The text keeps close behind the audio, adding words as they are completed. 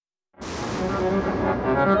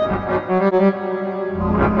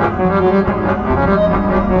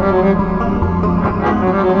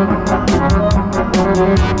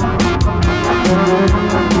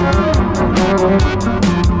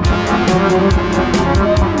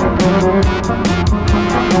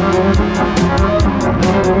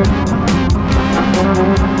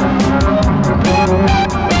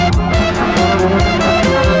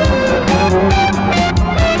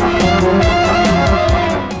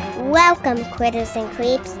Welcome, critters and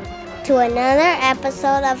creeps, to another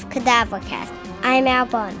episode of Cadavercast. I'm Al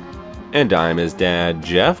Burnham. And I'm his dad,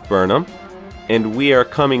 Jeff Burnham. And we are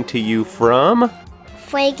coming to you from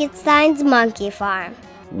Frankenstein's Monkey Farm.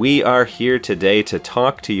 We are here today to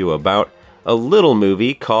talk to you about a little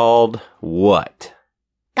movie called what?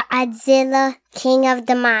 Godzilla, King of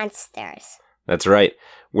the Monsters. That's right.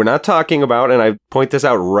 We're not talking about, and I point this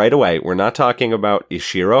out right away, we're not talking about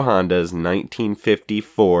Ishiro Honda's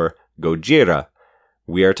 1954 Gojira.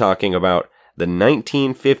 We are talking about the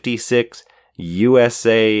 1956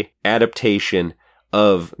 USA adaptation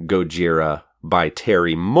of Gojira by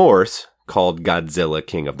Terry Morse called Godzilla,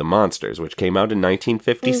 King of the Monsters, which came out in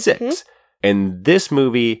 1956. Mm-hmm. And this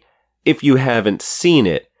movie, if you haven't seen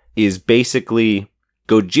it, is basically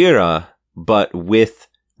Gojira, but with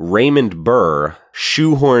Raymond Burr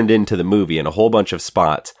shoehorned into the movie in a whole bunch of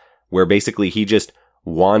spots where basically he just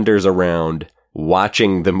wanders around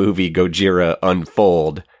watching the movie Gojira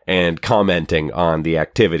unfold and commenting on the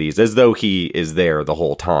activities as though he is there the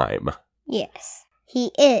whole time. Yes,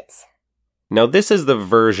 he is. Now, this is the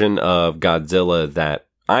version of Godzilla that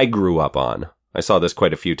I grew up on. I saw this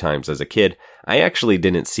quite a few times as a kid. I actually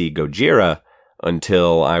didn't see Gojira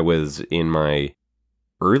until I was in my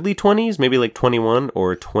early 20s, maybe like 21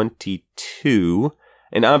 or 22.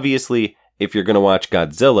 And obviously, if you're going to watch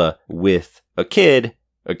Godzilla with a kid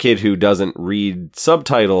who doesn't read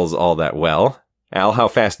subtitles all that well. Al, how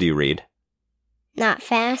fast do you read? Not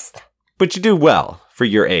fast. But you do well for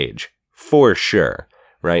your age, for sure,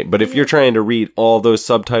 right? But if you're trying to read all those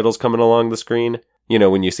subtitles coming along the screen, you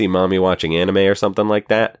know, when you see mommy watching anime or something like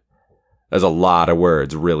that, there's a lot of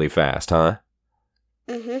words really fast, huh?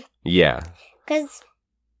 Mm-hmm. Yeah. Because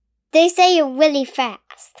they say you're really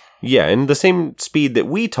fast. Yeah, and the same speed that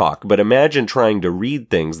we talk, but imagine trying to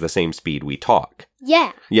read things the same speed we talk.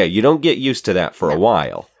 Yeah. Yeah, you don't get used to that for a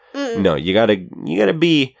while. Mm-mm. No, you gotta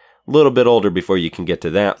be a little bit older before you can get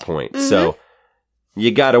to that point. Mm-hmm. So,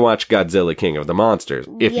 you gotta watch Godzilla, King of the Monsters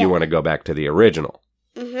if you want to go back to the original.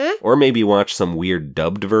 Mm-hmm. Or maybe watch some weird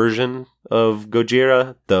dubbed version of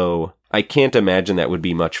Gojira, though I can't imagine that would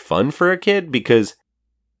be much fun for a kid because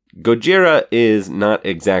Gojira is not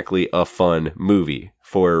exactly a fun movie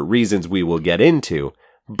for reasons we will get into,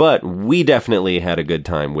 but we definitely had a good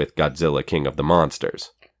time with Godzilla, King of the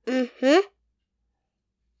Monsters. Mm-hmm.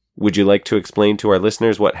 Would you like to explain to our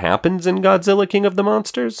listeners what happens in Godzilla, King of the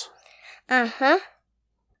Monsters? Uh-huh.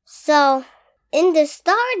 So, in the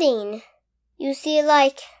starting, you see,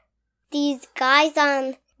 like, these guys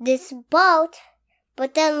on this boat,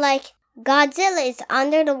 but then, like, Godzilla is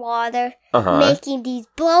under the water, making these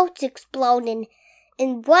boats explode,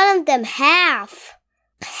 and one of them half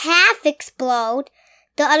explode.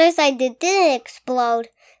 The other side that didn't explode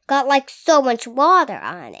got, like, so much water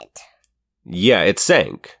on it. Yeah, it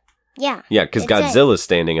sank. Yeah. Yeah, because Godzilla's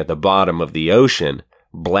standing at the bottom of the ocean,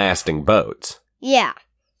 blasting boats. Yeah.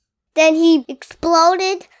 Then he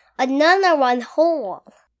exploded another one whole.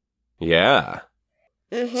 Yeah.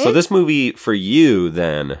 Mm-hmm. So this movie, for you,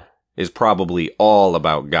 then, is probably all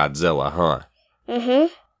about Godzilla, huh? Mm-hmm.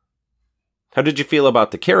 How did you feel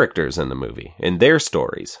about the characters in the movie and their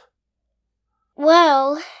stories?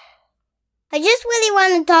 Well, I just really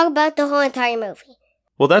want to talk about the whole entire movie.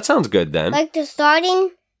 Well, that sounds good then. Like the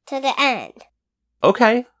starting to the end.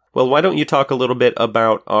 Okay. Well, why don't you talk a little bit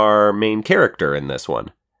about our main character in this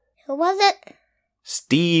one? Who was it?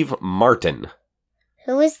 Steve Martin.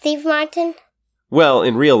 Who is Steve Martin? Well,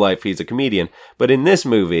 in real life, he's a comedian, but in this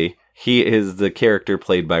movie, he is the character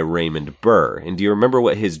played by Raymond Burr. And do you remember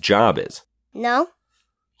what his job is? No.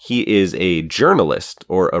 He is a journalist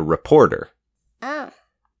or a reporter. Oh.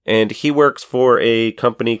 And he works for a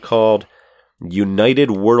company called United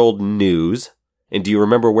World News. And do you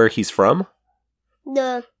remember where he's from?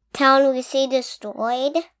 The town we see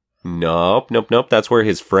destroyed? Nope. That's where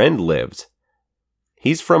his friend lives.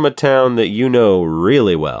 He's from a town that you know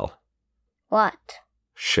really well. What?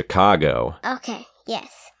 Chicago. Okay,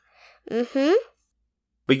 yes. Mm-hmm.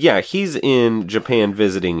 But yeah, he's in Japan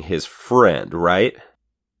visiting his friend, right?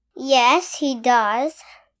 Yes, he does.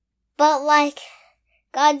 But, like,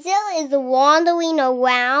 Godzilla is wandering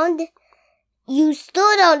around you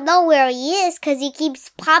still don't know where he is because he keeps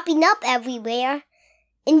popping up everywhere.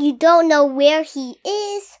 And you don't know where he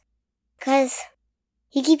is because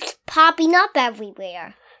he keeps popping up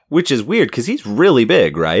everywhere. Which is weird because he's really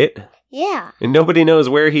big, right? Yeah. And nobody knows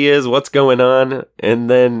where he is, what's going on. And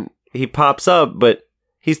then he pops up, but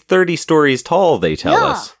he's 30 stories tall, they tell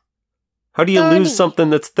us. How do you 30. lose something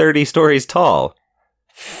that's 30 stories tall?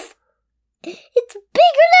 It's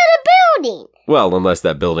bigger than a building. Well, unless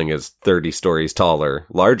that building is 30 stories tall or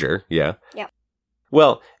larger, yeah. Yeah.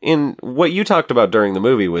 Well, in what you talked about during the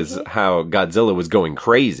movie was how Godzilla was going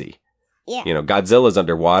crazy. Yeah. You know, Godzilla's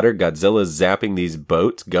underwater, Godzilla's zapping these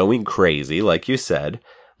boats, going crazy, like you said.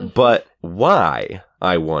 But why,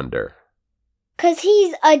 I wonder? Because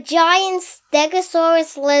he's a giant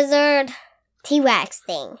Stegosaurus lizard T-Rex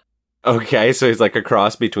thing. Okay, so he's like a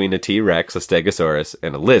cross between a T-Rex, a Stegosaurus,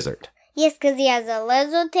 and a lizard. Yes, because he has a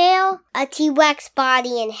lizard tail, a T-Rex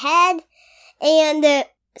body and head, and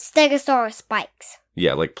Stegosaurus spikes.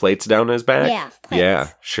 Yeah, like plates down his back? Yeah, plates. Yeah,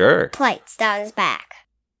 sure. Plates down his back.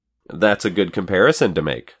 That's a good comparison to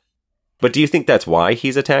make. But do you think that's why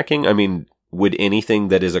he's attacking? I mean, would anything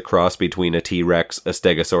that is a cross between a T-Rex, a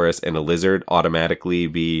Stegosaurus, and a lizard automatically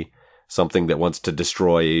be something that wants to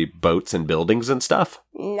destroy boats and buildings and stuff?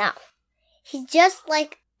 No. He's just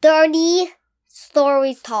like 30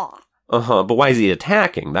 stories tall. Uh-huh, but why is he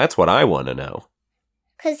attacking? That's what I want to know.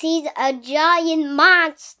 Because he's a giant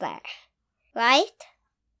monster, right?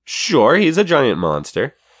 Sure, he's a giant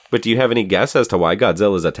monster. But do you have any guess as to why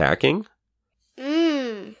Godzilla's attacking?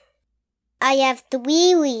 I have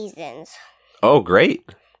 3 reasons. Oh, great.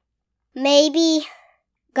 Maybe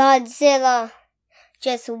Godzilla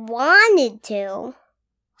just wanted to.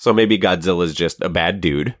 So maybe Godzilla's just a bad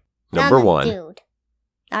dude. Number one.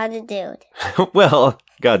 Not a dude. Well,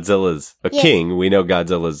 Godzilla's a Yes. king. We know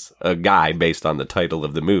Godzilla's a guy based on the title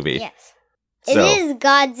of the movie. Yes. So, It is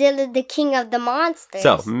Godzilla, the king of the monsters.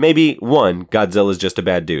 So, maybe 1, Godzilla's just a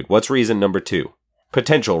bad dude. What's reason number 2?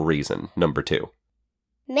 Potential reason number 2.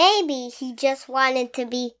 Maybe he just wanted to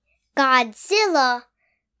be Godzilla,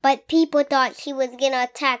 but people thought he was gonna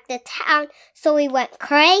attack the town, so he went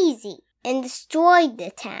crazy and destroyed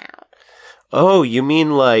the town. Oh, you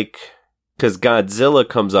mean like, because Godzilla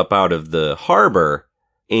comes up out of the harbor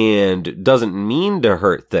and doesn't mean to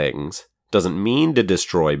hurt things, doesn't mean to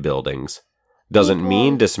destroy buildings, doesn't People.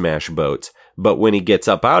 mean to smash boats, but when he gets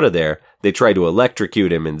up out of there, they try to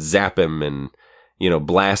electrocute him and zap him and, you know,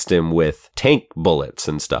 blast him with tank bullets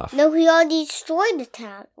and stuff. No, he already destroyed the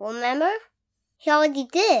town, remember? He already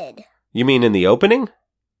did. You mean in the opening?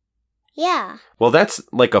 Yeah. Well, that's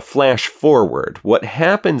like a flash forward. What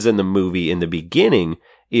happens in the movie in the beginning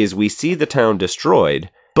is we see the town destroyed,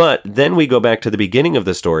 but then we go back to the beginning of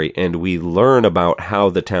the story and we learn about how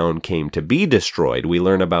the town came to be destroyed. We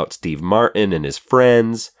learn about Steve Martin and his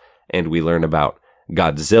friends, and we learn about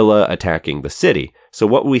Godzilla attacking the city. So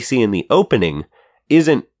what we see in the opening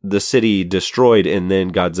isn't the city destroyed and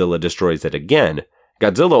then Godzilla destroys it again.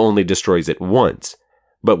 Godzilla only destroys it once.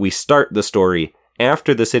 But we start the story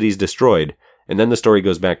after the city's destroyed, and then the story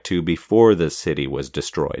goes back to before the city was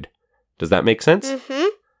destroyed. Does that make sense? Mm-hmm.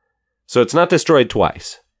 So it's not destroyed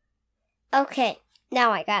twice. Okay,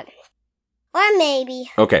 now I got it. Or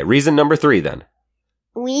maybe, Okay, reason number 3 then.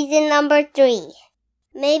 reason number 3.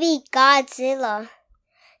 Maybe Godzilla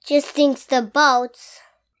just thinks the boats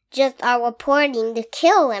just are reporting to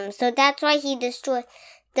kill him, so that's why he destroyed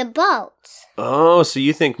the boats. Oh, so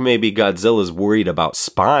you think maybe Godzilla's worried about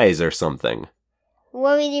spies or something?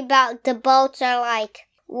 Worried about the boats are like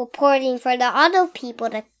reporting for the other people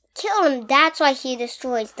to kill him. That's why he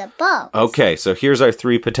destroys the boats. Okay, so here's our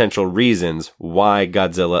 3 potential reasons why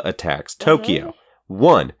Godzilla attacks Tokyo.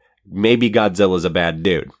 1, maybe Godzilla's a bad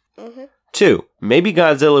dude. 2, maybe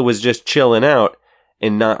Godzilla was just chilling out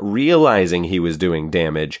and not realizing he was doing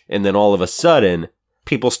damage, and then all of a sudden,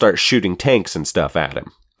 people start shooting tanks and stuff at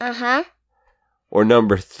him. Uh-huh. Or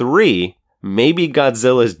number 3, maybe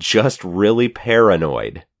Godzilla's just really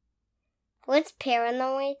paranoid. What's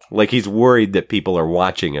paranoid? Like he's worried that people are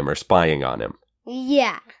watching him or spying on him.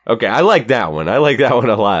 Yeah. Okay, I like that one. I like that one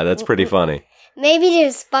a lot. That's pretty funny. Maybe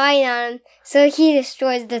they're spying on him, so he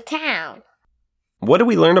destroys the town. What do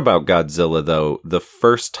we learn about Godzilla, though, the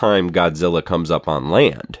first time Godzilla comes up on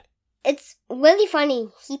land? It's really funny.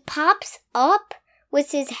 He pops up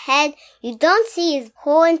with his head. You don't see his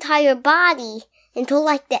whole entire body until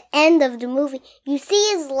like the end of the movie. You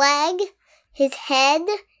see his leg, his head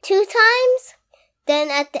 2 times.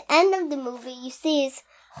 Then at the end of the movie, you see his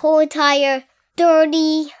whole entire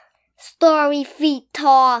 30-story feet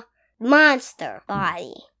tall monster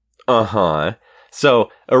body. Uh-huh.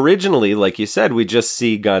 So, originally, like you said, we just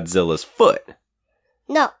see Godzilla's foot.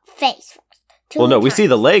 No, face first. Well, no, we see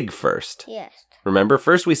the leg first. Yes. Remember,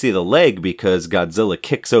 first we see the leg because Godzilla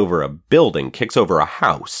kicks over a building, kicks over a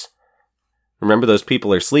house. Remember, those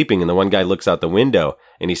people are sleeping and the one guy looks out the window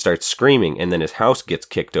and he starts screaming and then his house gets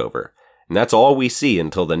kicked over. And that's all we see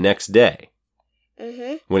until the next day.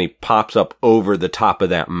 Mm-hmm. When he pops up over the top of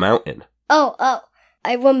that mountain. Oh,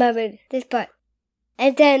 I remembered this part.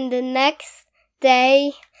 And then the next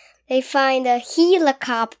day, they find a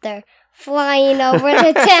helicopter flying over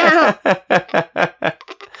the town.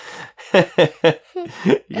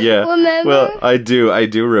 Yeah. Remember? Well, I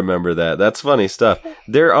do remember that. That's funny stuff.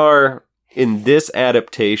 There are, in this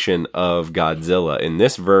adaptation of Godzilla, in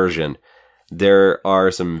this version, there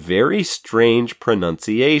are some very strange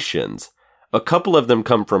pronunciations. A couple of them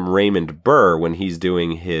come from Raymond Burr when he's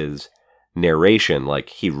doing his narration, like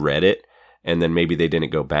he read it, and then maybe they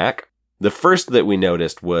didn't go back. The first that we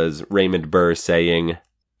noticed was Raymond Burr saying...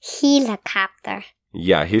 Helicopter.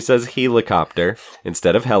 Yeah, he says helicopter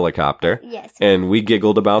instead of helicopter. Yes. And we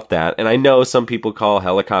giggled about that. And I know some people call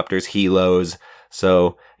helicopters helos.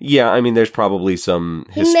 So, yeah, I mean, there's probably some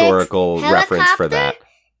historical reference for that.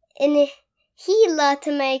 And hela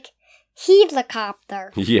to make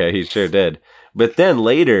helicopter. Yeah, he sure did. But then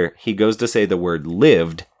later, he goes to say the word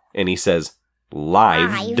lived, and he says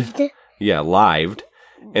lived. Yeah, lived.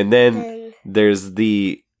 And then there's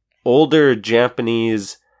the older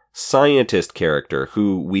Japanese scientist character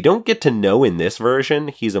who we don't get to know in this version.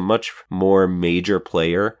 He's a much more major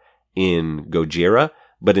player in Gojira,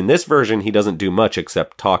 but in this version he doesn't do much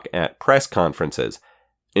except talk at press conferences.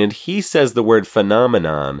 And he says the word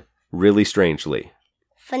phenomenon really strangely.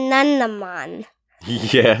 Phenomenon.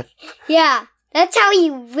 Yeah. Yeah, that's how he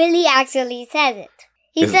really actually says it.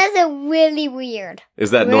 He says it really weird.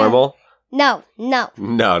 Is that normal? No. No,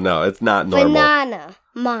 it's not normal.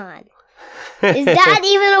 Phenomenon. Is that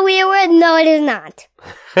even a weird word? No, it is not.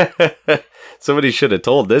 Somebody should have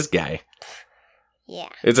told this guy. Yeah.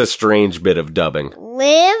 It's a strange bit of dubbing.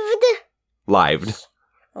 Lived.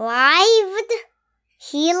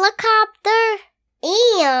 Helicopter.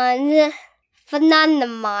 And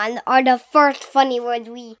phenomenon are the first funny words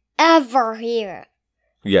we ever hear.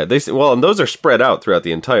 Yeah, and those are spread out throughout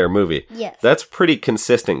the entire movie. Yes. That's pretty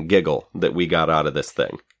consistent giggle that we got out of this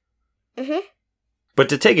thing. Mm-hmm. But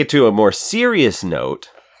to take it to a more serious note,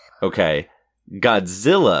 okay,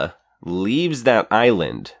 Godzilla leaves that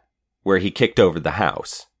island where he kicked over the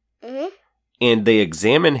house. Mm-hmm. And they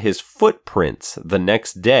examine his footprints the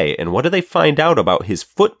next day. And what do they find out about his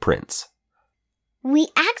footprints? We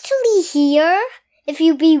actually hear, if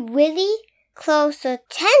you be really close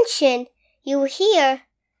attention, you hear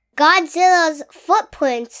Godzilla's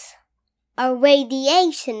footprints are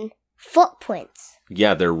radiation footprints.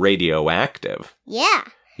 Yeah, they're radioactive. Yeah.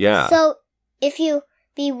 Yeah. So, if you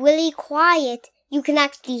be really quiet, you can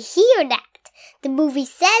actually hear that. The movie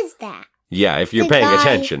says that. Yeah, if you're paying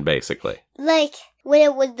attention, basically. Like, when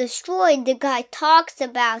it was destroyed, the guy talks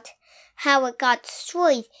about how it got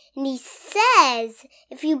destroyed. And he says,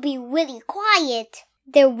 if you be really quiet,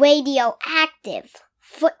 they're radioactive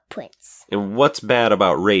footprints. And what's bad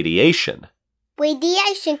about radiation?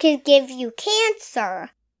 Radiation can give you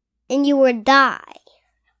cancer, and you will die.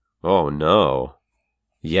 Oh, no.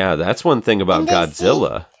 Yeah, that's one thing about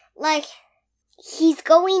Godzilla. He's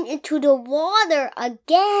going into the water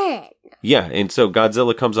again. Yeah, and so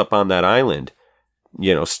Godzilla comes up on that island,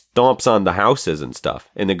 stomps on the houses and stuff,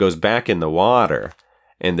 and then goes back in the water.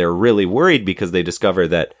 And they're really worried because they discover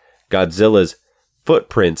that Godzilla's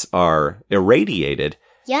footprints are irradiated.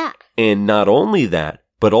 Yeah. And not only that,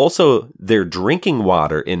 but also their drinking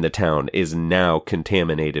water in the town is now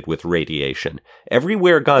contaminated with radiation.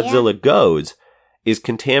 Everywhere Godzilla goes is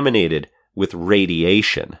contaminated with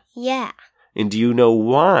radiation. Yeah. And do you know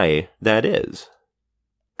why that is?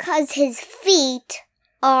 'Cause his feet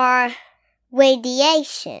are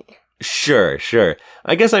radiation. Sure.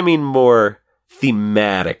 I guess I mean more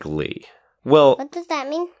thematically. Well, what does that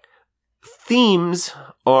mean? Themes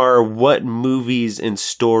are what movies and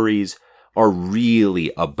stories are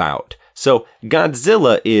really about. So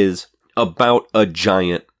Godzilla is about a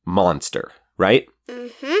giant monster, right?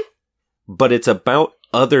 Mm-hmm. But it's about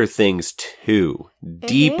other things too.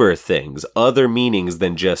 Deeper things, other meanings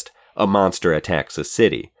than just a monster attacks a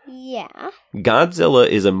city. Yeah. Godzilla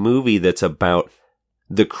is a movie that's about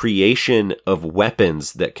the creation of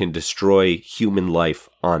weapons that can destroy human life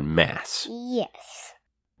en masse. Yes.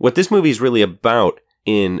 What this movie is really about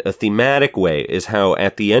in a thematic way is how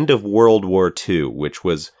at the end of World War II, which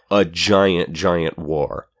was a giant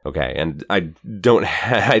war, okay, and I don't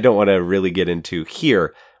want to really get into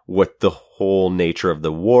here what the whole nature of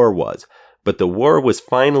the war was, but the war was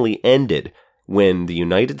finally ended when the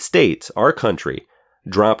United States, our country,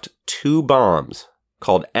 dropped 2 bombs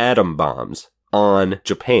called atom bombs on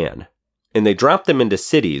Japan. And they dropped them into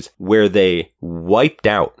cities where they wiped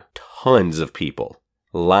out tons of people.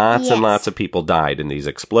 Lots and lots of people died in these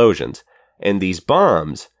explosions. And these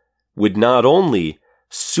bombs would not only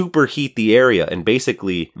superheat the area and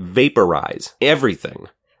basically vaporize everything.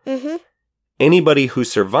 Mm-hmm. Anybody who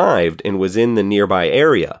survived and was in the nearby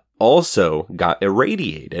area also got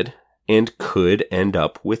irradiated and could end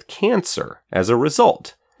up with cancer as a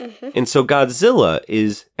result. Mm-hmm. And so Godzilla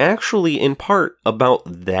is actually in part about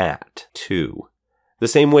that too. The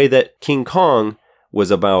same way that King Kong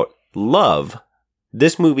was about love,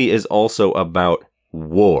 this movie is also about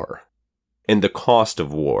war and the cost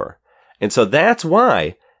of war. And so that's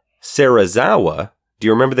why Serizawa, do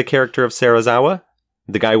you remember the character of Serizawa?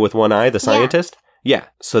 The guy with one eye, the scientist? Yeah.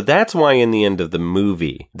 So that's why in the end of the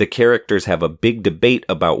movie, the characters have a big debate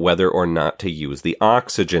about whether or not to use the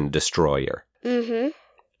oxygen destroyer. Mm-hmm.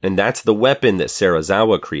 And that's the weapon that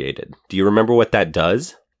Serizawa created. Do you remember what that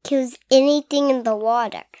does? Kills anything in the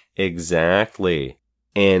water. Exactly.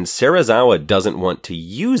 And Serizawa doesn't want to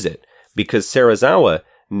use it because Serizawa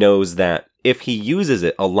knows that if he uses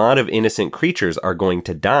it, a lot of innocent creatures are going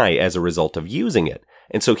to die as a result of using it.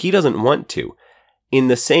 And so he doesn't want to. In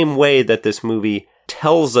the same way that this movie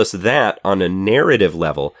tells us that on a narrative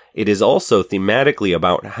level, it is also thematically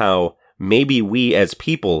about how maybe we as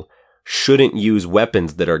people shouldn't use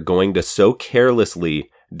weapons that are going to so carelessly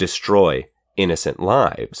destroy innocent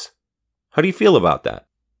lives. How do you feel about that?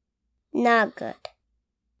 Not good.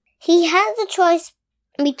 He has a choice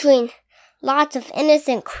between lots of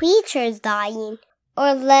innocent creatures dying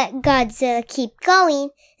or let Godzilla keep going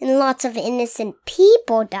and lots of innocent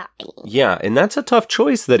people dying. Yeah, and that's a tough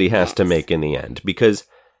choice that he has to make in the end, because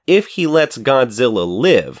if he lets Godzilla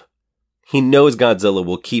live, he knows Godzilla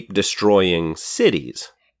will keep destroying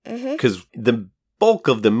cities. Because the bulk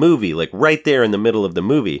of the movie, like right there in the middle of the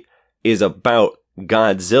movie, is about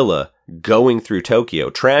Godzilla going through Tokyo,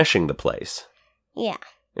 trashing the place. Yeah.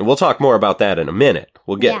 And we'll talk more about that in a minute.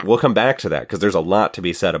 We'll come back to that because there's a lot to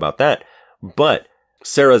be said about that. But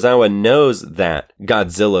Serizawa knows that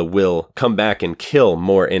Godzilla will come back and kill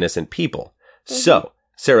more innocent people. So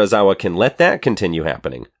Serizawa can let that continue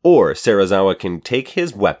happening. Or Serizawa can take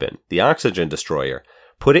his weapon, the oxygen destroyer,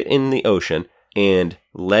 put it in the ocean, and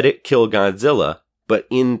let it kill Godzilla, but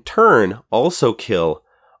in turn also kill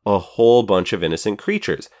a whole bunch of innocent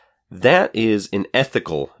creatures. That is an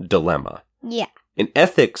ethical dilemma. Yeah. And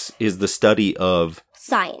ethics is the study of...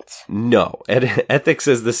 science. No. Ethics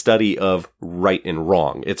is the study of right and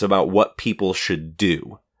wrong. It's about what people should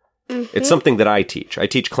do. It's something that I teach. I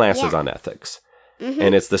teach classes on ethics.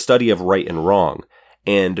 And it's the study of right and wrong.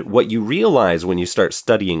 And what you realize when you start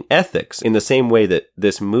studying ethics, in the same way that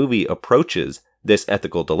this movie approaches this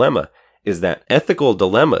ethical dilemma, is that ethical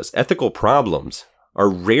dilemmas, ethical problems, are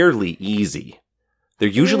rarely easy. They're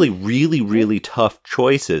usually really, really tough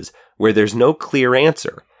choices where there's no clear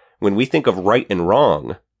answer. When we think of right and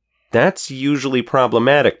wrong, that's usually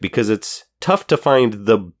problematic because it's tough to find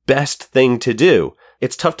the best thing to do.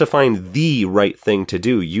 It's tough to find the right thing to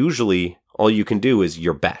do. Usually, all you can do is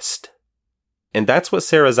your best. And that's what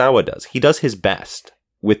Serizawa does. He does his best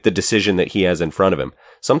with the decision that he has in front of him.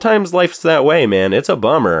 Sometimes life's that way, man. It's a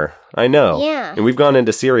bummer. I know. Yeah. And we've gone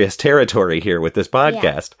into serious territory here with this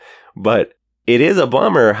podcast. But it is a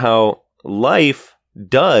bummer how life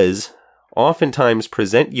does oftentimes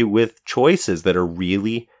present you with choices that are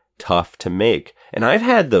really tough to make. And I've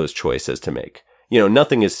had those choices to make. You know,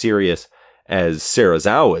 nothing as serious as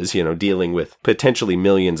Serizawa's, dealing with potentially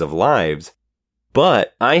millions of lives.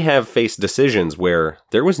 But I have faced decisions where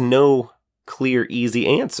there was no clear, easy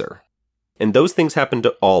answer. And those things happen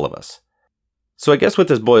to all of us. So I guess what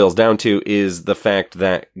this boils down to is the fact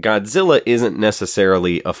that Godzilla isn't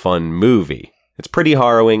necessarily a fun movie. It's pretty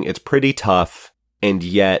harrowing, it's pretty tough, and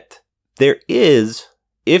yet there is,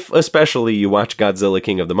 if especially you watch Godzilla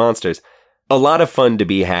King of the Monsters, a lot of fun to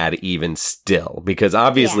be had even still. Because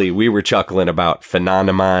obviously we were chuckling about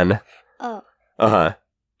Phenomenon. Oh. Uh-huh.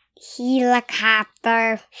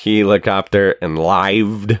 Helicopter and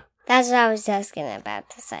Lived. That's what I was just about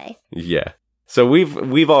to say. Yeah. So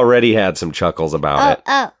we've already had some chuckles about it.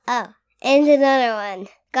 Oh. And another one.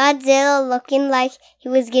 Godzilla looking like he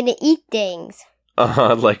was gonna eat things.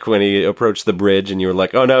 Like when he approached the bridge and you were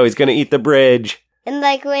like, oh no, he's gonna eat the bridge. And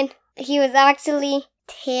like when he was actually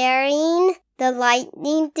tearing the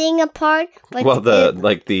lightning thing apart. But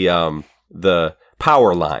the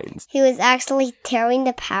power lines. He was actually tearing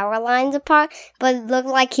the power lines apart, but it looked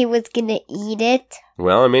like he was gonna eat it.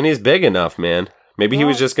 Well, I mean, he's big enough, man. Maybe he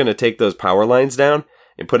was just gonna take those power lines down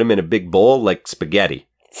and put him in a big bowl like spaghetti.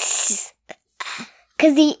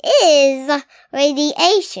 Because he is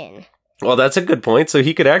radiation. Well, that's a good point. So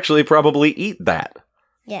he could actually probably eat that.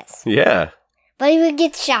 Yes. Yeah. But he would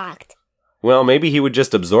get shocked. Well, maybe he would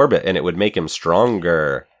just absorb it and it would make him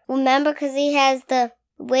stronger. Remember, because he has the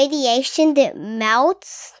radiation that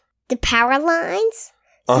melts the power lines?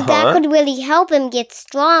 So that could really help him get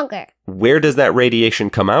stronger. Where does that radiation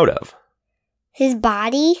come out of? His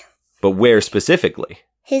body. But where specifically?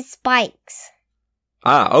 His spikes.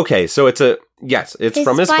 Ah, okay. So it's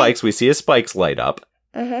from his spikes. We see his spikes light up.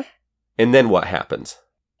 Uh-huh. And then what happens?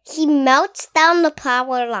 He melts down the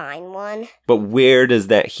power line one. But where does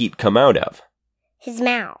that heat come out of? His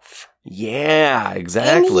mouth. Yeah,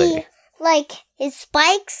 exactly. And his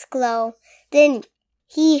spikes glow. Then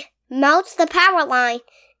he melts the power line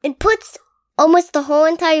and puts almost the whole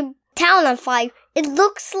entire town on fire. It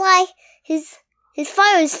looks like his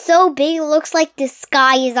fire is so big, it looks like the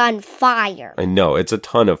sky is on fire. I know, it's a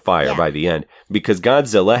ton of fire by the end. Because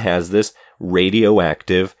Godzilla has this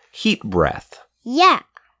radioactive heat breath. Yeah.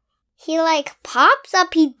 He pops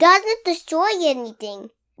up. He doesn't destroy anything.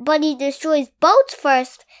 But he destroys boats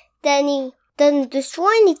first. Then he doesn't destroy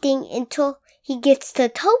anything until he gets to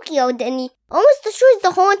Tokyo. Then he almost destroys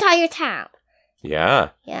the whole entire town. Yeah.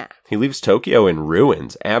 Yeah. He leaves Tokyo in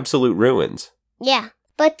ruins. Absolute ruins. Yeah.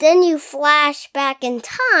 But then you flash back in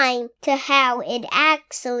time to how it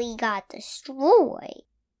actually got destroyed.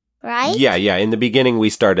 Right? Yeah. In the beginning, we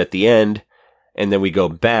start at the end. And then we go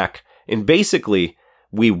back. And basically,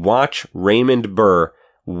 we watch Raymond Burr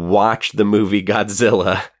watch the movie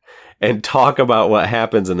Godzilla and talk about what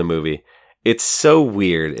happens in the movie. It's so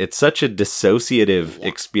weird. It's such a dissociative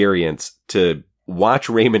experience to watch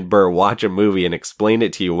Raymond Burr watch a movie and explain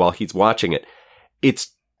it to you while he's watching it.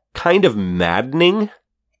 It's kind of maddening.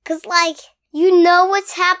 Because, you know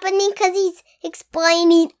what's happening because he's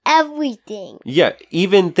explaining everything. Yeah,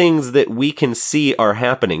 even things that we can see are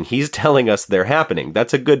happening. He's telling us they're happening.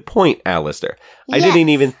 That's a good point, Alistair. Yes. I didn't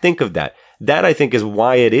even think of that. That, I think, is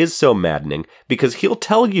why it is so maddening, because he'll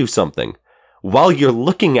tell you something while you're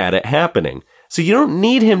looking at it happening. So you don't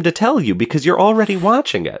need him to tell you because you're already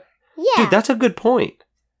watching it. Yeah. Dude, that's a good point.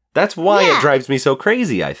 That's why it drives me so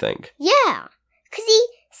crazy, I think. Yeah, because he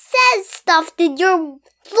says stuff that you're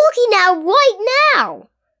looking at right now.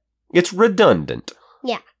 It's redundant.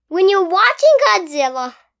 Yeah. When you're watching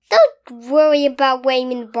Godzilla, don't worry about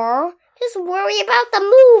Raymond Burr. Just worry about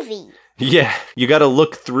the movie. Yeah, you gotta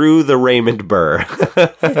look through the Raymond Burr.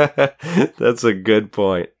 That's a good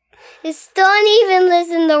point. Just don't even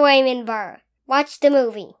listen to Raymond Burr. Watch the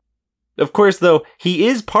movie. Of course, though, he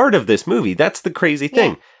is part of this movie. That's the crazy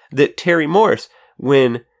thing. Yeah. That Terry Morse,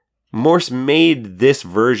 when Morse made this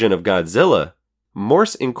version of Godzilla,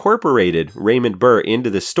 Morse incorporated Raymond Burr into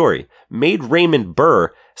this story, made Raymond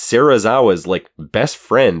Burr Serizawa's best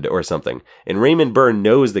friend or something. And Raymond Burr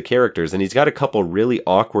knows the characters, and he's got a couple really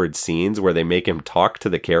awkward scenes where they make him talk to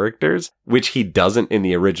the characters, which he doesn't in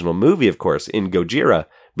the original movie, of course, in Gojira,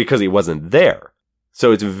 because he wasn't there.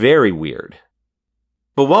 So it's very weird.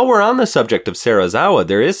 But while we're on the subject of Serizawa,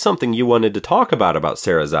 there is something you wanted to talk about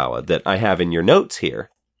Serizawa that I have in your notes here.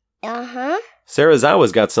 Uh-huh.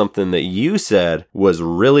 Serizawa's got something that you said was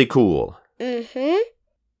really cool. Mm-hmm.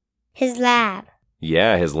 His lab.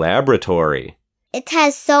 Yeah, his laboratory. It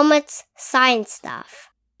has so much science stuff.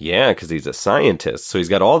 Yeah, because he's a scientist, so he's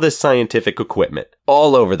got all this scientific equipment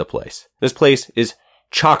all over the place. This place is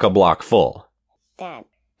chock-a-block full. Dad,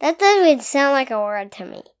 that doesn't even sound like a word to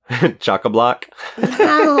me. Chock-a-block?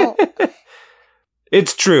 No.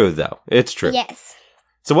 It's true, though. It's true. Yes.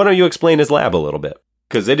 So why don't you explain his lab a little bit?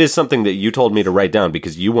 Because it is something that you told me to write down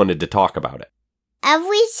because you wanted to talk about it.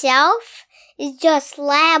 Every shelf is just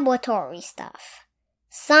laboratory stuff.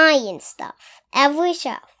 Science stuff. Every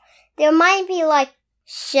shelf. There might be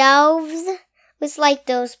shelves with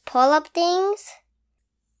those pull-up things.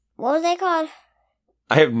 What was they called?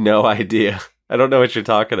 I have no idea. I don't know what you're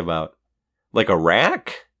talking about. Like a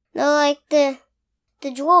rack? No, the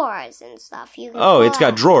drawers and stuff. It's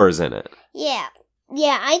got drawers in it. Yeah.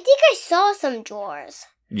 Yeah, I think I saw some drawers.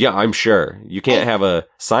 Yeah, I'm sure. You can't have a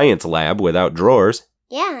science lab without drawers.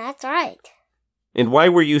 Yeah, that's right. And why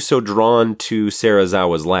were you so drawn to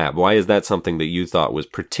Serizawa's lab? Why is that something that you thought was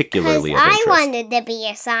particularly of interest? Because I wanted to be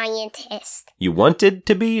a scientist. You wanted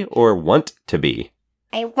to be or want to be?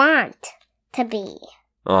 I want to be.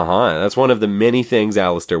 Uh-huh. That's one of the many things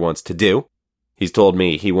Alistair wants to do. He's told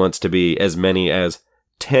me he wants to be as many as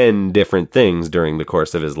 10 different things during the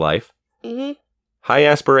course of his life. Mm-hmm. High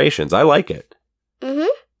aspirations. I like it. Mm-hmm.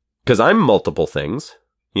 Because I'm multiple things,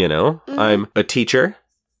 Mm-hmm. I'm a teacher.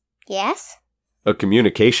 Yes. a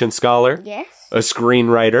communication scholar, Yes. a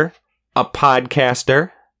screenwriter, a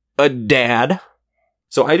podcaster, a dad.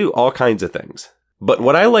 So I do all kinds of things. But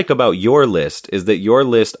what I like about your list is that your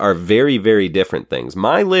list are very, very different things.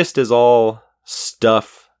 My list is all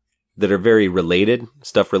stuff that are very related,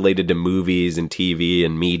 stuff related to movies and TV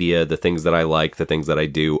and media, the things that I like, the things that I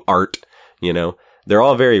do, art, you know. They're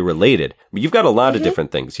all very related. But you've got a lot of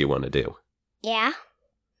different things you want to do. Yeah.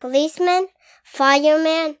 Policeman,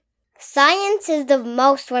 fireman. Science is the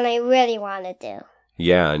most one I really want to do.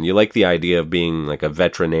 Yeah, and you like the idea of being like a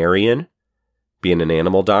veterinarian, being an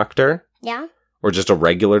animal doctor, Yeah. or just a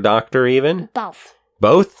regular doctor even. Both.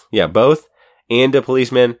 Both? Yeah, both. And a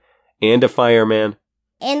policeman, and a fireman,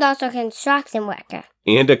 And also construction worker.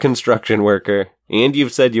 and a construction worker, and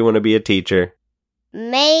you've said you want to be a teacher,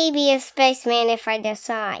 Maybe a spaceman if I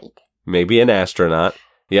decide. maybe an astronaut.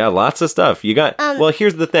 Yeah, lots of stuff. You got, well,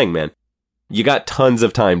 here's the thing, man. You got tons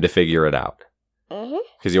of time to figure it out. Mm-hmm.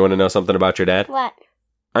 Because you want to know something about your dad? What?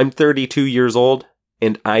 I'm 32 years old,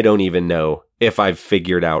 and I don't even know if I've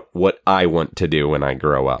figured out what I want to do when I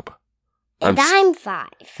grow up. And I'm 5.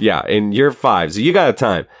 Yeah, and you're 5, so you got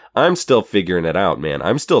time. I'm still figuring it out, man.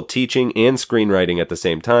 I'm still teaching and screenwriting at the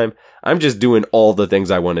same time. I'm just doing all the things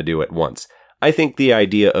I want to do at once. I think the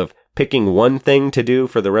idea of picking one thing to do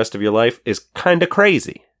for the rest of your life is kind of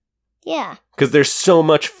crazy. Yeah. Because there's so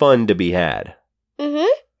much fun to be had. Mm-hmm.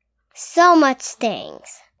 So much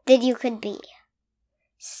things that you could be.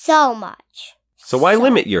 So much. So why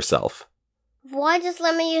limit yourself? Why just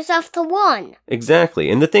limit yourself to one? Exactly.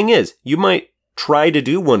 And the thing is, you might try to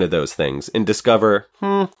do one of those things and discover,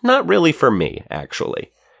 not really for me,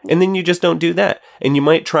 actually. And then you just don't do that. And you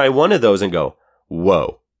might try one of those and go,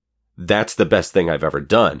 whoa, that's the best thing I've ever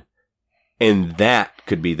done. And that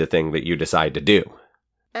could be the thing that you decide to do.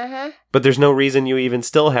 Uh-huh. But there's no reason you even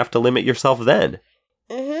still have to limit yourself then.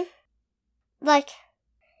 Mm-hmm. Like,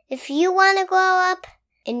 if you want to grow up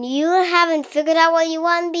and you haven't figured out what you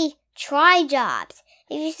want to be, try jobs.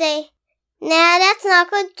 If you say, nah, that's not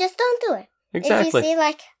good, just don't do it. Exactly. If you say,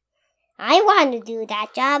 like, I want to do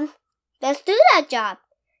that job, let's do that job.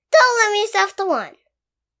 Don't limit yourself to one.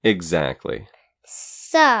 Exactly.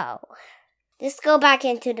 So, let's go back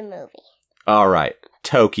into the movie. All right.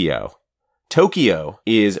 Tokyo. Tokyo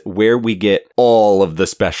is where we get all of the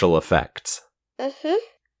special effects. Mm-hmm.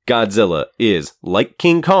 Godzilla is, like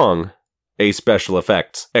King Kong, a special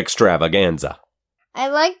effects extravaganza. I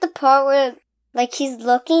like the part where, like, he's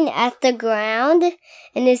looking at the ground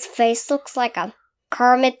and his face looks like a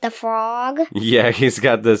Kermit the Frog. Yeah, he's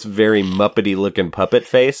got this very Muppety looking puppet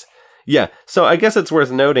face. Yeah, so I guess it's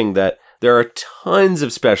worth noting that there are tons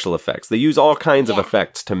of special effects. They use all kinds of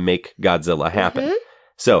effects to make Godzilla happen. Mm-hmm.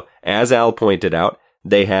 So, as Al pointed out,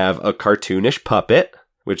 they have a cartoonish puppet,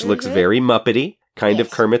 which looks very Muppety, kind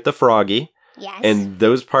of Kermit the Froggy. Yes. And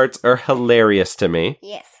those parts are hilarious to me.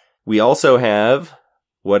 Yes. We also have,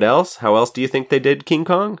 what else? How else do you think they did King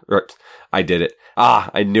Kong? Or, I did it.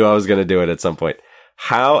 I knew I was going to do it at some point.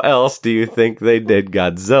 How else do you think they did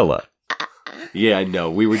Godzilla? Yeah, I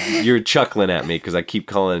know. You're chuckling at me because I keep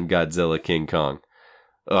calling Godzilla King Kong.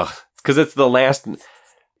 Ugh. Because it's the last...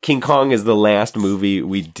 King Kong is the last movie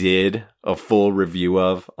we did a full review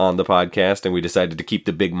of on the podcast, and we decided to keep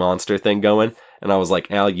the big monster thing going. And I was like,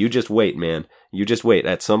 Al, you just wait, man. You just wait.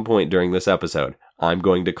 At some point during this episode, I'm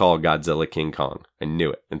going to call Godzilla King Kong. I knew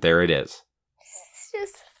it. And there it is. It's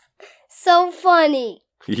just so funny.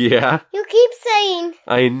 Yeah? You keep saying...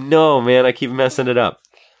 I know, man. I keep messing it up.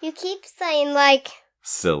 You keep saying, like...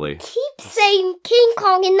 Silly. Keep saying King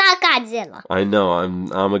Kong and not Godzilla. I know.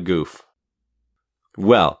 I'm a goof.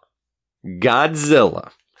 Well,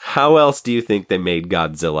 Godzilla. How else do you think they made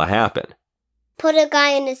Godzilla happen? Put a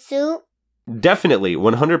guy in a suit. Definitely,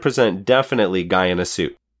 100% definitely guy in a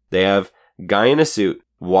suit. They have guy in a suit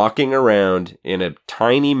walking around in a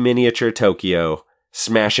tiny miniature Tokyo,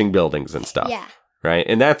 smashing buildings and stuff. Yeah. Right?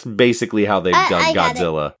 And that's basically how they've done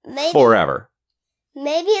Godzilla forever.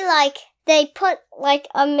 Maybe, like, they put, like,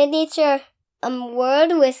 a miniature...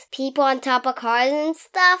 world with people on top of cars and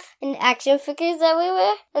stuff, and action figures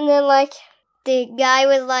everywhere, and then, like, the guy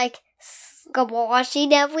was, like,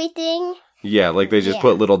 squashing everything. Yeah, like they just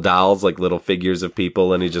put little dolls, like little figures of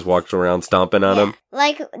people, and he just walks around stomping on them.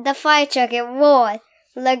 Like the fire truck, it roared.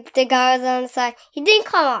 Like the guy was on the side. He didn't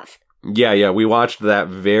come off. Yeah, we watched that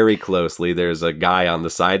very closely. There's a guy on the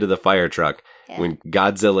side of the fire truck. Yeah. When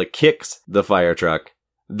Godzilla kicks the fire truck,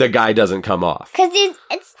 the guy doesn't come off. Because he's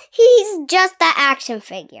just the action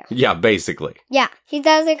figure. Yeah, basically. Yeah, he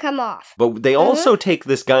doesn't come off. But they also take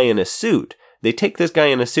this guy in a suit. They take this guy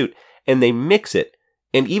in a suit, and they mix it,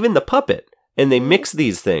 and even the puppet, and they mix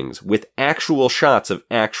these things with actual shots of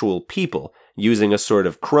actual people. using a sort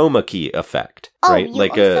of chroma key effect, Oh, right? you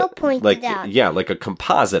also pointed out. Yeah, like a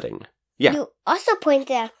compositing. Yeah. You also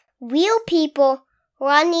pointed out real people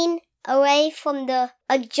running away from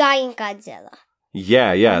a giant Godzilla.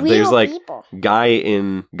 Yeah. Real There's like people. guy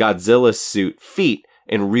in Godzilla's suit feet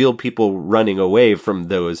and real people running away from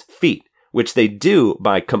those feet, which they do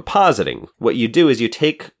by compositing. What you do is you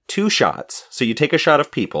take two shots. So you take a shot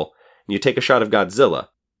of people and you take a shot of Godzilla,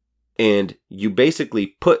 and you basically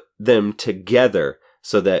put them together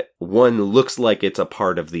so that one looks like it's a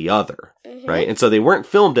part of the other, right? And so they weren't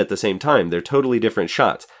filmed at the same time. They're totally different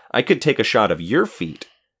shots. I could take a shot of your feet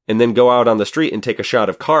and then go out on the street and take a shot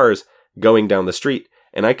of cars going down the street,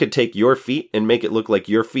 and I could take your feet and make it look like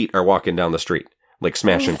your feet are walking down the street, like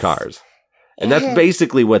smashing cars. And that's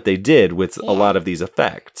basically what they did with a lot of these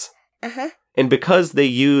effects. And because they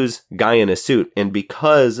use guy in a suit and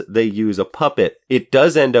because they use a puppet, it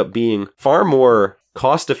does end up being far more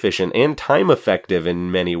cost efficient and time effective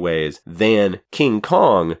in many ways than King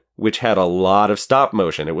Kong, which had a lot of stop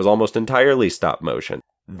motion. It was almost entirely stop motion.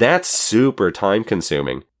 That's super time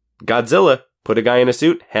consuming. Godzilla, put a guy in a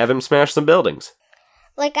suit, have him smash some buildings.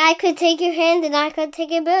 Like I could take your hand and I could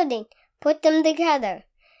take a building. Put them together.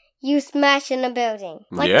 You smash in a building.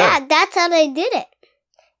 Like that. That's how they did it.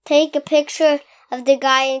 Take a picture of the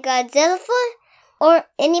guy in Godzilla foot or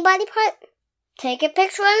anybody part. Take a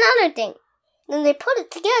picture of another thing. Then they put it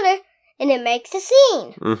together and it makes a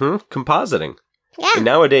scene. Compositing. Yeah. And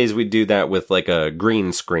nowadays we do that with like a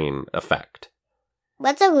green screen effect.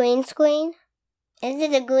 What's a green screen? Is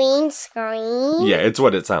it a green screen? Yeah, it's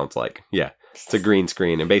what it sounds like. Yeah. It's a green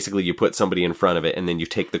screen, and basically you put somebody in front of it, and then you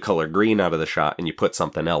take the color green out of the shot, and you put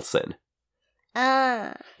something else in.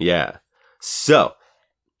 Yeah. So,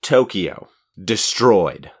 Tokyo,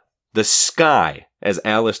 destroyed. The sky, as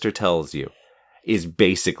Alistair tells you, is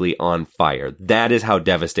basically on fire. That is how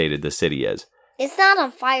devastated the city is. It's not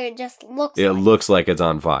on fire, it just looks It looks like it's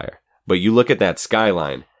on fire. But you look at that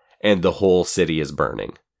skyline, and the whole city is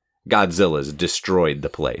burning. Godzilla's destroyed the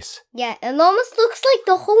place. Yeah, it almost looks like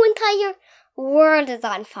the whole entire world is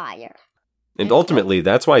on fire. And ultimately,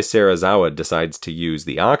 that's why Serizawa decides to use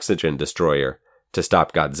the oxygen destroyer to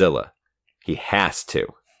stop Godzilla. He has to.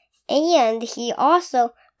 And he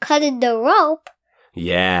also cutted the rope.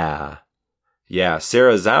 Yeah,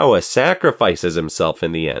 Serizawa sacrifices himself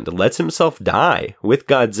in the end, lets himself die with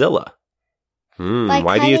Godzilla.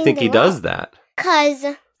 Why do you think he does that? Because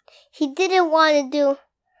he didn't want to do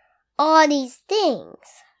all these things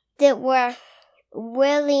that were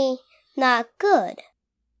really not good.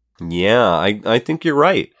 Yeah, I think you're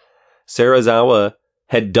right. Serizawa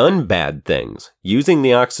had done bad things. Using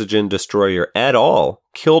the oxygen destroyer at all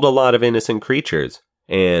killed a lot of innocent creatures,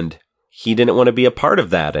 and he didn't want to be a part of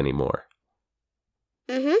that anymore.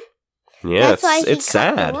 Yeah, That's why he it's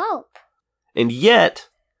cut sad. the rope. And yet,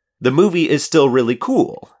 the movie is still really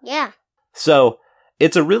cool. Yeah. So,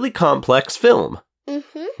 it's a really complex film. A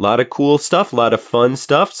lot of cool stuff, a lot of fun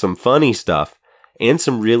stuff, some funny stuff, and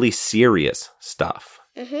some really serious stuff.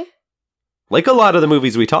 Like a lot of the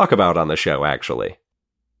movies we talk about on the show, actually.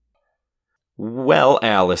 Well,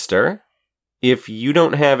 Alistair, if you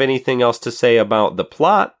don't have anything else to say about the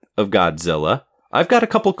plot of Godzilla, I've got a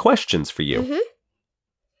couple questions for you.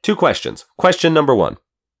 2 questions. Question number 1.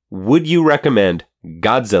 Would you recommend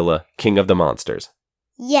Godzilla, King of the Monsters?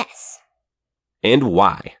 Yes. And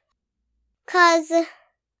why? 'Cause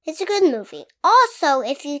it's a good movie. Also,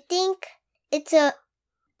 if you think it's a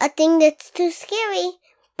thing that's too scary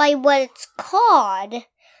by what it's called,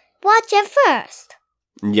 watch it first.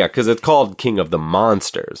 Yeah, because it's called King of the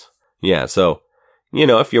Monsters. Yeah, so,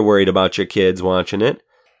 if you're worried about your kids watching it,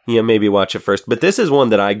 maybe watch it first. But this is one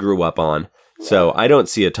that I grew up on, so I don't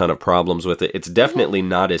see a ton of problems with it. It's definitely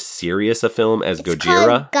not as serious a film as Gojira. It's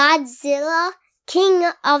called Godzilla,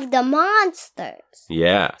 King of the Monsters.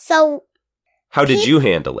 Yeah. So, how did you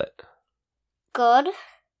handle it? Good.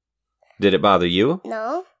 Did it bother you?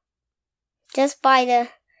 No. Just by the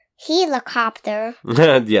helicopter.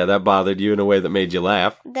 Yeah, that bothered you in a way that made you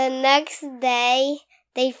laugh. The next day,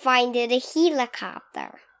 they find it a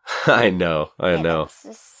helicopter. I know.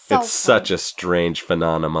 It's such a strange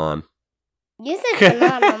phenomenon. You said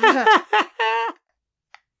phenomenon.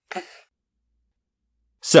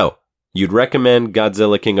 So, you'd recommend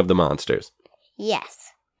Godzilla King of the Monsters?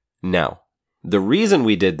 Yes. Now, the reason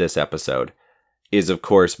we did this episode is, of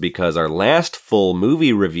course, because our last full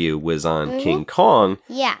movie review was on King Kong.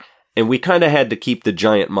 Yeah. And we kind of had to keep the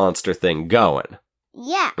giant monster thing going.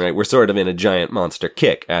 Yeah. Right? We're sort of in a giant monster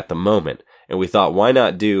kick at the moment. And we thought, why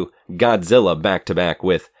not do Godzilla back to back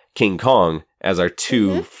with King Kong as our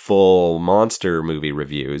two full monster movie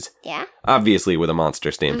reviews. Yeah. Obviously with a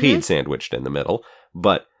Monster Stampede sandwiched in the middle.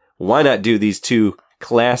 But why not do these two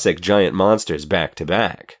classic giant monsters back to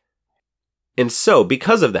back? And so,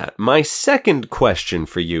 because of that, my second question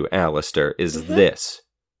for you, Alistair, is this.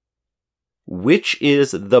 Which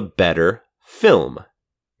is the better film?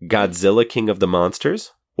 Godzilla King of the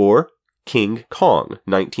Monsters or King Kong,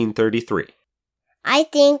 1933? I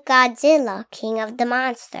think Godzilla, King of the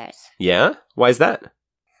Monsters. Yeah? Why is that?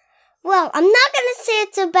 Well, I'm not gonna say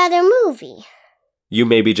it's a better movie. You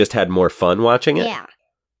maybe just had more fun watching it? Yeah.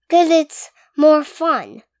 Because it's more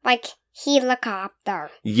fun. Like helicopter.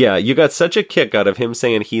 Yeah, you got such a kick out of him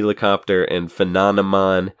saying helicopter and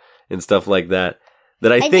phenomenon and stuff like that,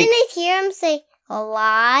 that I think... didn't hear him say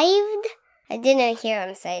alive. I didn't hear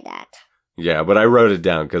him say that. Yeah, but I wrote it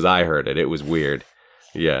down because I heard it. It was weird.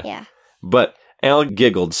 Yeah. Yeah. But Al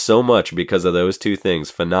giggled so much because of those two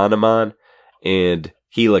things, phenomenon and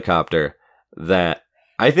helicopter, that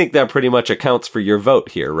I think that pretty much accounts for your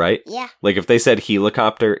vote here, right? Yeah. Like if they said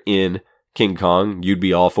helicopter in King Kong, you'd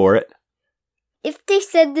be all for it? If they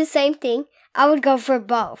said the same thing, I would go for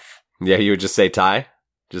both. Yeah, you would just say tie?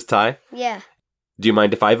 Just tie? Yeah. Do you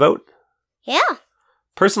mind if I vote? Yeah.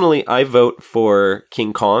 Personally, I vote for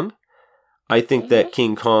King Kong. I think that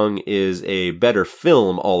King Kong is a better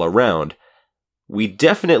film all around. We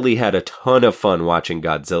definitely had a ton of fun watching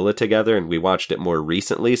Godzilla together, and we watched it more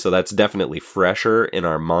recently, so that's definitely fresher in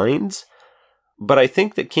our minds. But I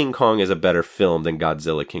think that King Kong is a better film than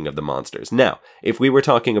Godzilla King of the Monsters. Now, if we were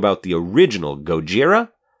talking about the original Gojira,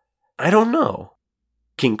 I don't know.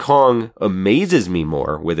 King Kong amazes me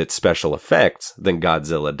more with its special effects than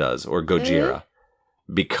Godzilla does, or Gojira,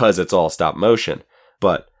 because it's all stop motion.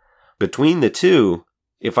 But between the two,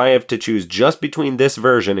 if I have to choose just between this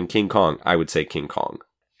version and King Kong, I would say King Kong.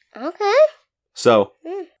 Okay. So,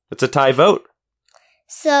 it's a tie vote.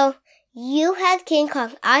 So, you had King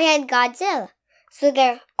Kong, I had Godzilla. So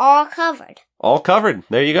they're all covered. All covered.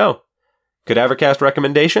 There you go. Cadavercast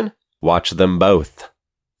recommendation? Watch them both.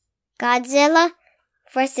 Godzilla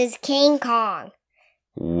versus King Kong.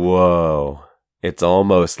 Whoa. It's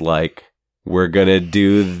almost like we're gonna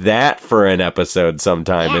do that for an episode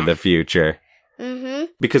sometime in the future.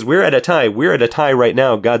 Because we're at a tie. We're at a tie right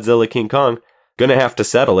now. Godzilla, King Kong. Gonna have to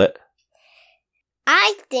settle it.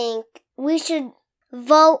 I think we should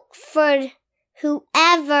vote for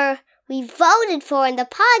whoever we voted for in the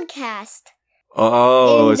podcast.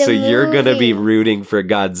 Oh, so you're going to be movie. rooting for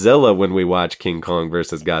Godzilla when we watch King Kong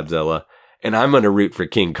versus Godzilla. And I'm going to root for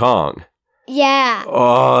King Kong. Yeah.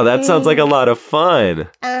 Oh, that sounds like a lot of fun.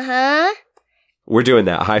 Uh-huh. We're doing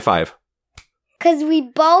that. High five. Because we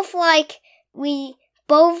both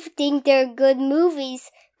think they're good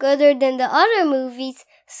movies, gooder than the other movies,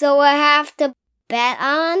 so I have to bet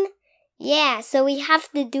on. Yeah, so we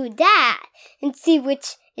have to do that and see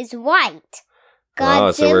which is right. Godzilla,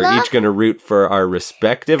 Oh, so we're each going to root for our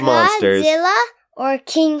respective monsters. Godzilla or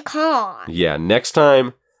King Kong. Yeah, next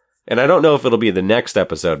time, and I don't know if it'll be the next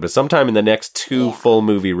episode, but sometime in the next two full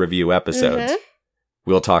movie review episodes,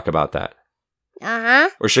 we'll talk about that. Uh-huh.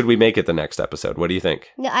 Or should we make it the next episode? What do you think?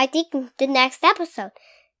 No, I think the next episode.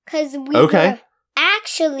 Because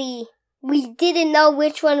we didn't know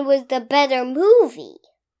which one was the better movie.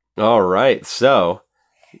 All right, so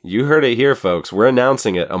you heard it here, folks. We're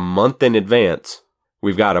announcing it a month in advance.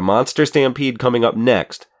 We've got a Monster Stampede coming up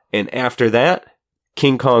next, and after that,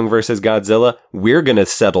 King Kong versus Godzilla. We're going to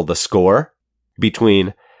settle the score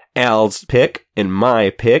between Al's pick and my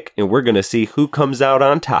pick, and we're going to see who comes out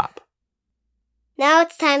on top. Now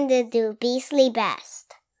it's time to do Beastly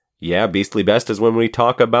Best. Yeah, Beastly Best is when we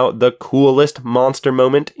talk about the coolest monster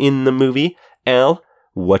moment in the movie. Al,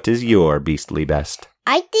 what is your Beastly Best?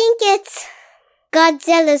 I think it's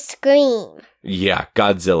Godzilla's scream. Yeah,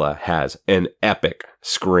 Godzilla has an epic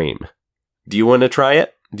scream. Do you want to try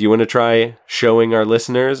it? Do you want to try showing our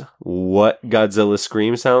listeners what Godzilla's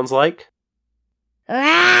scream sounds like?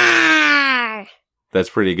 Rawr! That's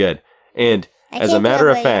pretty good. And I as a can't matter do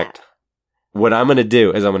it of like fact, what I'm going to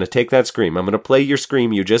do is I'm going to take that scream. I'm going to play your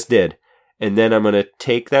scream you just did. And then I'm going to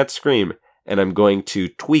take that scream and I'm going to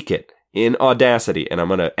tweak it in Audacity. And I'm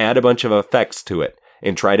going to add a bunch of effects to it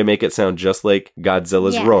and try to make it sound just like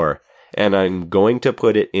Godzilla's roar. And I'm going to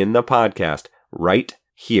put it in the podcast right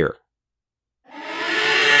here.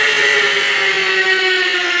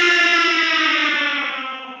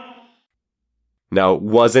 Now,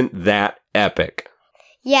 wasn't that epic?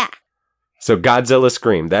 Yeah. So Godzilla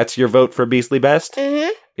Scream, that's your vote for Beastly Best? Mm-hmm.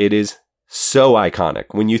 It is so iconic.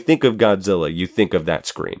 When you think of Godzilla, you think of that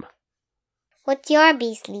scream. What's your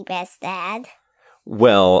Beastly Best, Dad?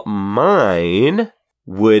 Well, mine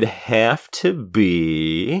would have to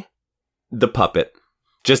be the puppet.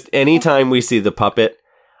 Just anytime we see the puppet,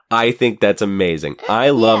 I think that's amazing. I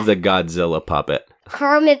love the Godzilla puppet.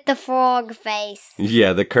 Kermit the Frog face.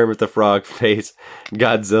 Yeah, the Kermit the Frog face.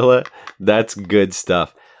 Godzilla, that's good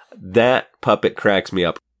stuff. That puppet cracks me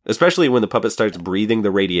up. Especially when the puppet starts breathing the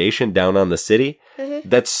radiation down on the city. Mm-hmm.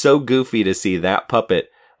 That's so goofy to see that puppet,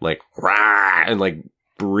 like, rah, and like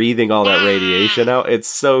breathing all that radiation out. It's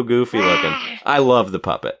so goofy looking. I love the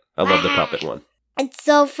puppet. I love the puppet one. It's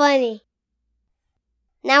so funny.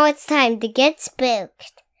 Now it's time to get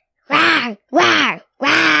spooked. Rawr, rawr,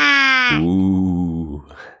 rawr. Ooh.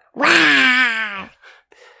 Rawr.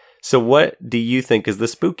 So what do you think is the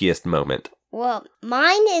spookiest moment? Well,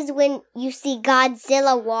 mine is when you see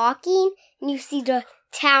Godzilla walking and you see the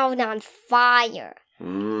town on fire.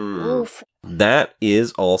 Oof. That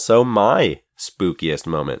is also my spookiest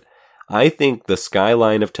moment. I think the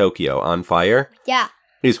skyline of Tokyo on fire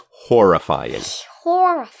is horrifying.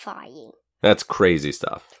 Horrifying. That's crazy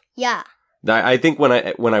stuff. Yeah. I think when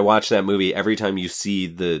I watch that movie, every time you see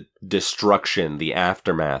the destruction, the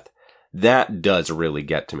aftermath, that does really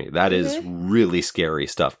get to me. That is really scary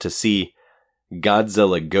stuff to see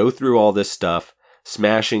Godzilla go through all this stuff,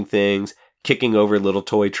 smashing things, kicking over little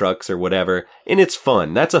toy trucks or whatever, and it's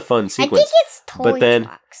fun. That's a fun sequence. I think it's toy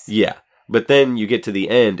trucks. Yeah, but then you get to the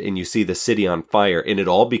end and you see the city on fire, and it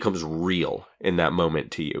all becomes real in that moment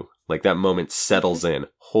to you. Like that moment settles in.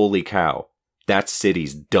 Holy cow, that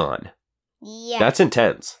city's done. Yeah. That's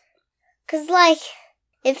intense. 'Cause like,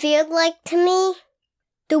 it felt like to me,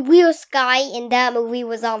 the real sky in that movie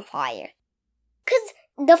was on fire. 'Cause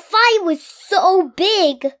the fire was so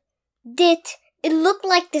big that it looked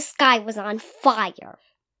like the sky was on fire.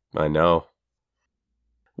 I know.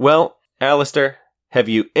 Well, Alistair, have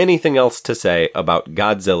you anything else to say about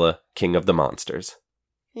Godzilla, King of the Monsters?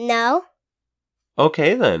 No.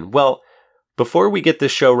 Okay then. Well, before we get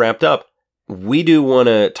this show wrapped up, we do want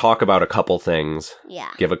to talk about a couple things.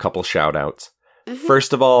 Yeah. Give a couple shout outs.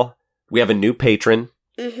 First of all, we have a new patron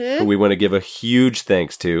who we want to give a huge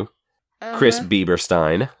thanks to. Chris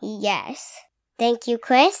Bieberstein. Yes. Thank you,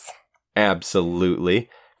 Chris. Absolutely.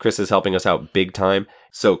 Chris is helping us out big time.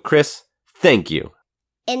 So, Chris, thank you.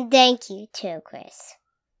 And thank you too, Chris.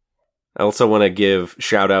 I also want to give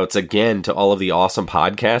shout outs again to all of the awesome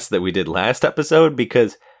podcasts that we did last episode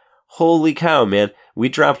because holy cow, man, we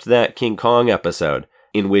dropped that King Kong episode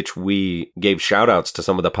in which we gave shout outs to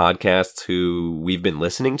some of the podcasts who we've been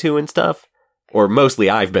listening to and stuff. Or mostly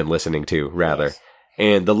I've been listening to, rather. Yes.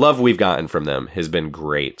 And the love we've gotten from them has been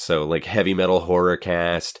great. So like Heavy Metal Horror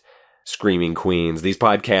Cast, Screaming Queens, these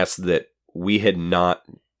podcasts that we had not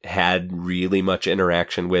had really much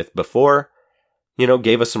interaction with before, you know,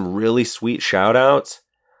 gave us some really sweet shout outs.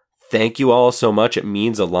 Thank you all so much. It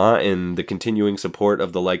means a lot in the continuing support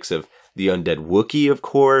of the likes of The Undead Wookiee, of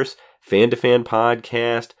course, Fan to Fan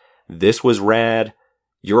Podcast, This Was Rad.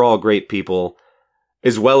 You're all great people,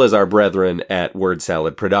 as well as our brethren at Word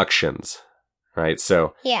Salad Productions. Right,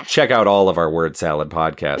 so check out all of our Word Salad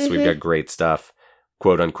podcasts. We've got great stuff.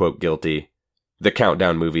 Quote Unquote Guilty, the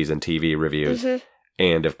Countdown Movies and TV Reviews,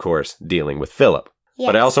 and of course, Dealing with Philip. Yes.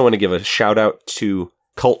 But I also want to give a shout out to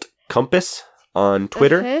Cult Compass on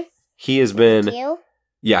Twitter. He has been,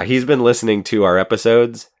 he's been listening to our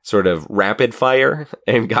episodes sort of rapid fire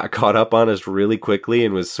and got caught up on us really quickly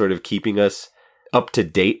and was sort of keeping us up to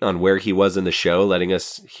date on where he was in the show, letting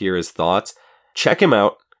us hear his thoughts. Check him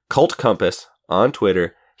out, Cult Compass on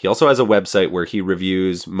Twitter. He also has a website where he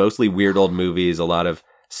reviews mostly weird old movies, a lot of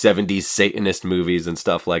 70s Satanist movies and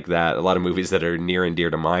stuff like that. A lot of movies that are near and dear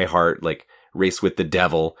to my heart, like Race with the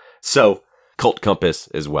Devil. So, Cult Compass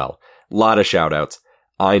as well. A lot of shout outs,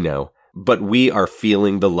 I know. But we are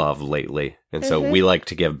feeling the love lately, and so we like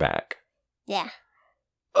to give back. Yeah.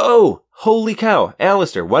 Oh, holy cow.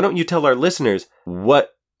 Alistair, why don't you tell our listeners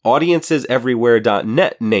what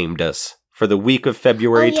AudienceSEverywhere.net named us for the week of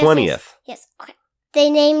February 20th. Yes. Okay. They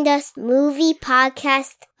named us Movie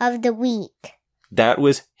Podcast of the Week. That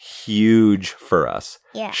was huge for us.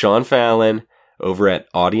 Yeah. Sean Fallon over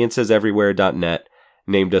at AudienceSEverywhere.net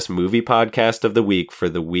named us Movie Podcast of the Week for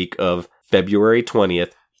the week of February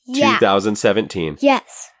 20th, 2017.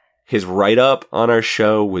 Yes. His write-up on our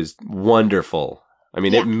show was wonderful. I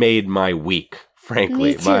mean, it made my week,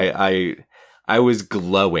 frankly. Me too. I was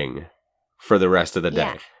glowing for the rest of the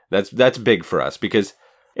day. Yeah. That's big for us because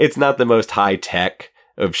it's not the most high-tech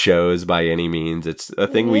of shows by any means. It's a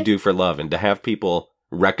thing we do for love. And to have people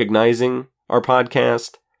recognizing our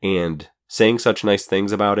podcast and saying such nice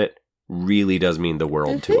things about it really does mean the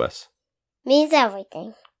world to us. Means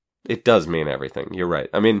everything. It does mean everything. You're right.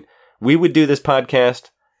 I mean, we would do this podcast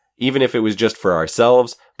even if it was just for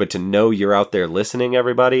ourselves, but to know you're out there listening,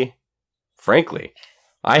 everybody, frankly,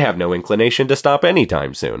 I have no inclination to stop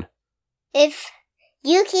anytime soon. If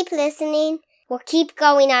you keep listening, we'll keep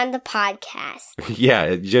going on the podcast.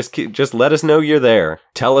 Yeah, just let us know you're there.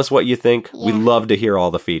 Tell us what you think. Yeah. We love to hear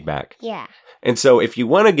all the feedback. Yeah. And so if you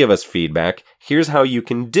want to give us feedback, here's how you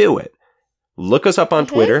can do it. Look us up on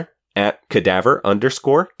Twitter at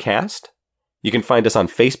cadaver_cast. You can find us on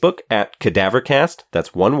Facebook at cadavercast.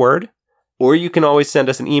 That's one word. Or you can always send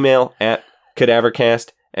us an email at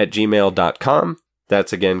cadavercast@gmail.com.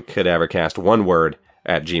 That's again, cadavercast, one word,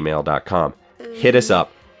 @gmail.com. Hit us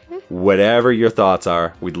up. Whatever your thoughts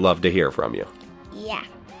are, we'd love to hear from you. Yeah.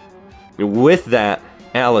 With that,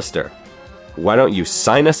 Alistair, why don't you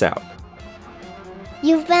sign us out?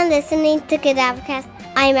 You've been listening to Cadavercast.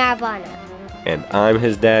 I'm Arbana. And I'm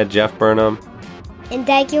his dad, Jeff Burnham. And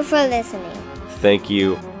thank you for listening. Thank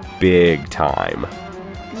you big time.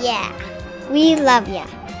 Yeah. We love ya.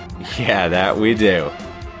 Yeah, that we do.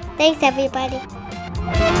 Thanks, everybody.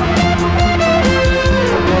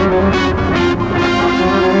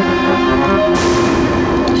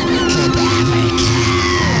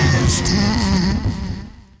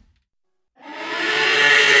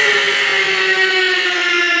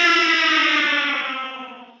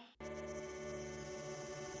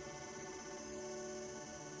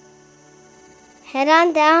 Head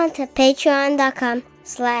on down to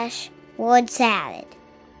patreon.com/wordsalad.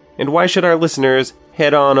 And why should our listeners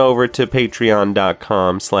head on over to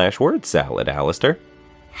patreon.com/wordsalad, Alistair?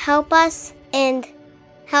 Help us and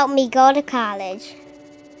help me go to college.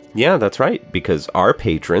 Yeah, that's right, because our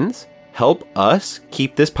patrons help us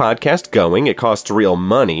keep this podcast going. It costs real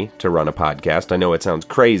money to run a podcast. I know it sounds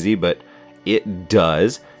crazy, but it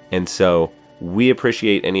does. And so we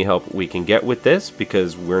appreciate any help we can get with this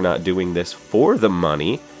because we're not doing this for the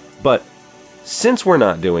money. But since we're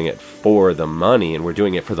not doing it for the money and we're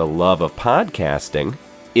doing it for the love of podcasting,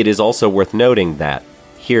 it is also worth noting that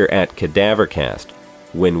here at Cadavercast,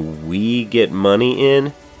 when we get money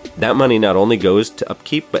in, that money not only goes to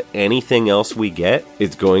upkeep, but anything else we get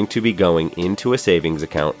is going to be going into a savings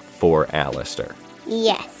account for Alistair.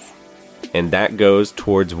 Yes. And that goes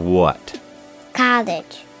towards what?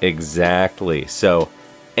 College. Exactly. So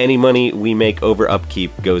any money we make over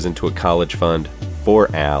upkeep goes into a college fund for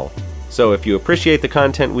Al. So if you appreciate the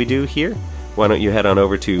content we do here, why don't you head on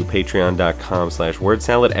over to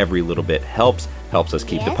patreon.com/wordsalad. Every little bit helps us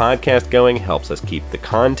keep the podcast going, helps us keep the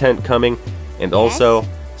content coming, and also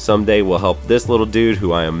someday we'll help this little dude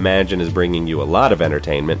who I imagine is bringing you a lot of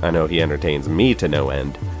entertainment. I know he entertains me to no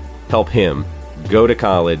end. Help him go to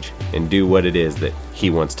college and do what it is that he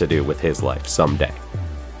wants to do with his life someday.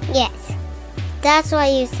 Yes. That's why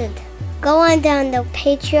you should go on down to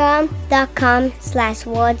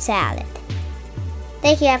patreon.com/wordsalad.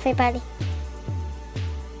 Thank you, everybody.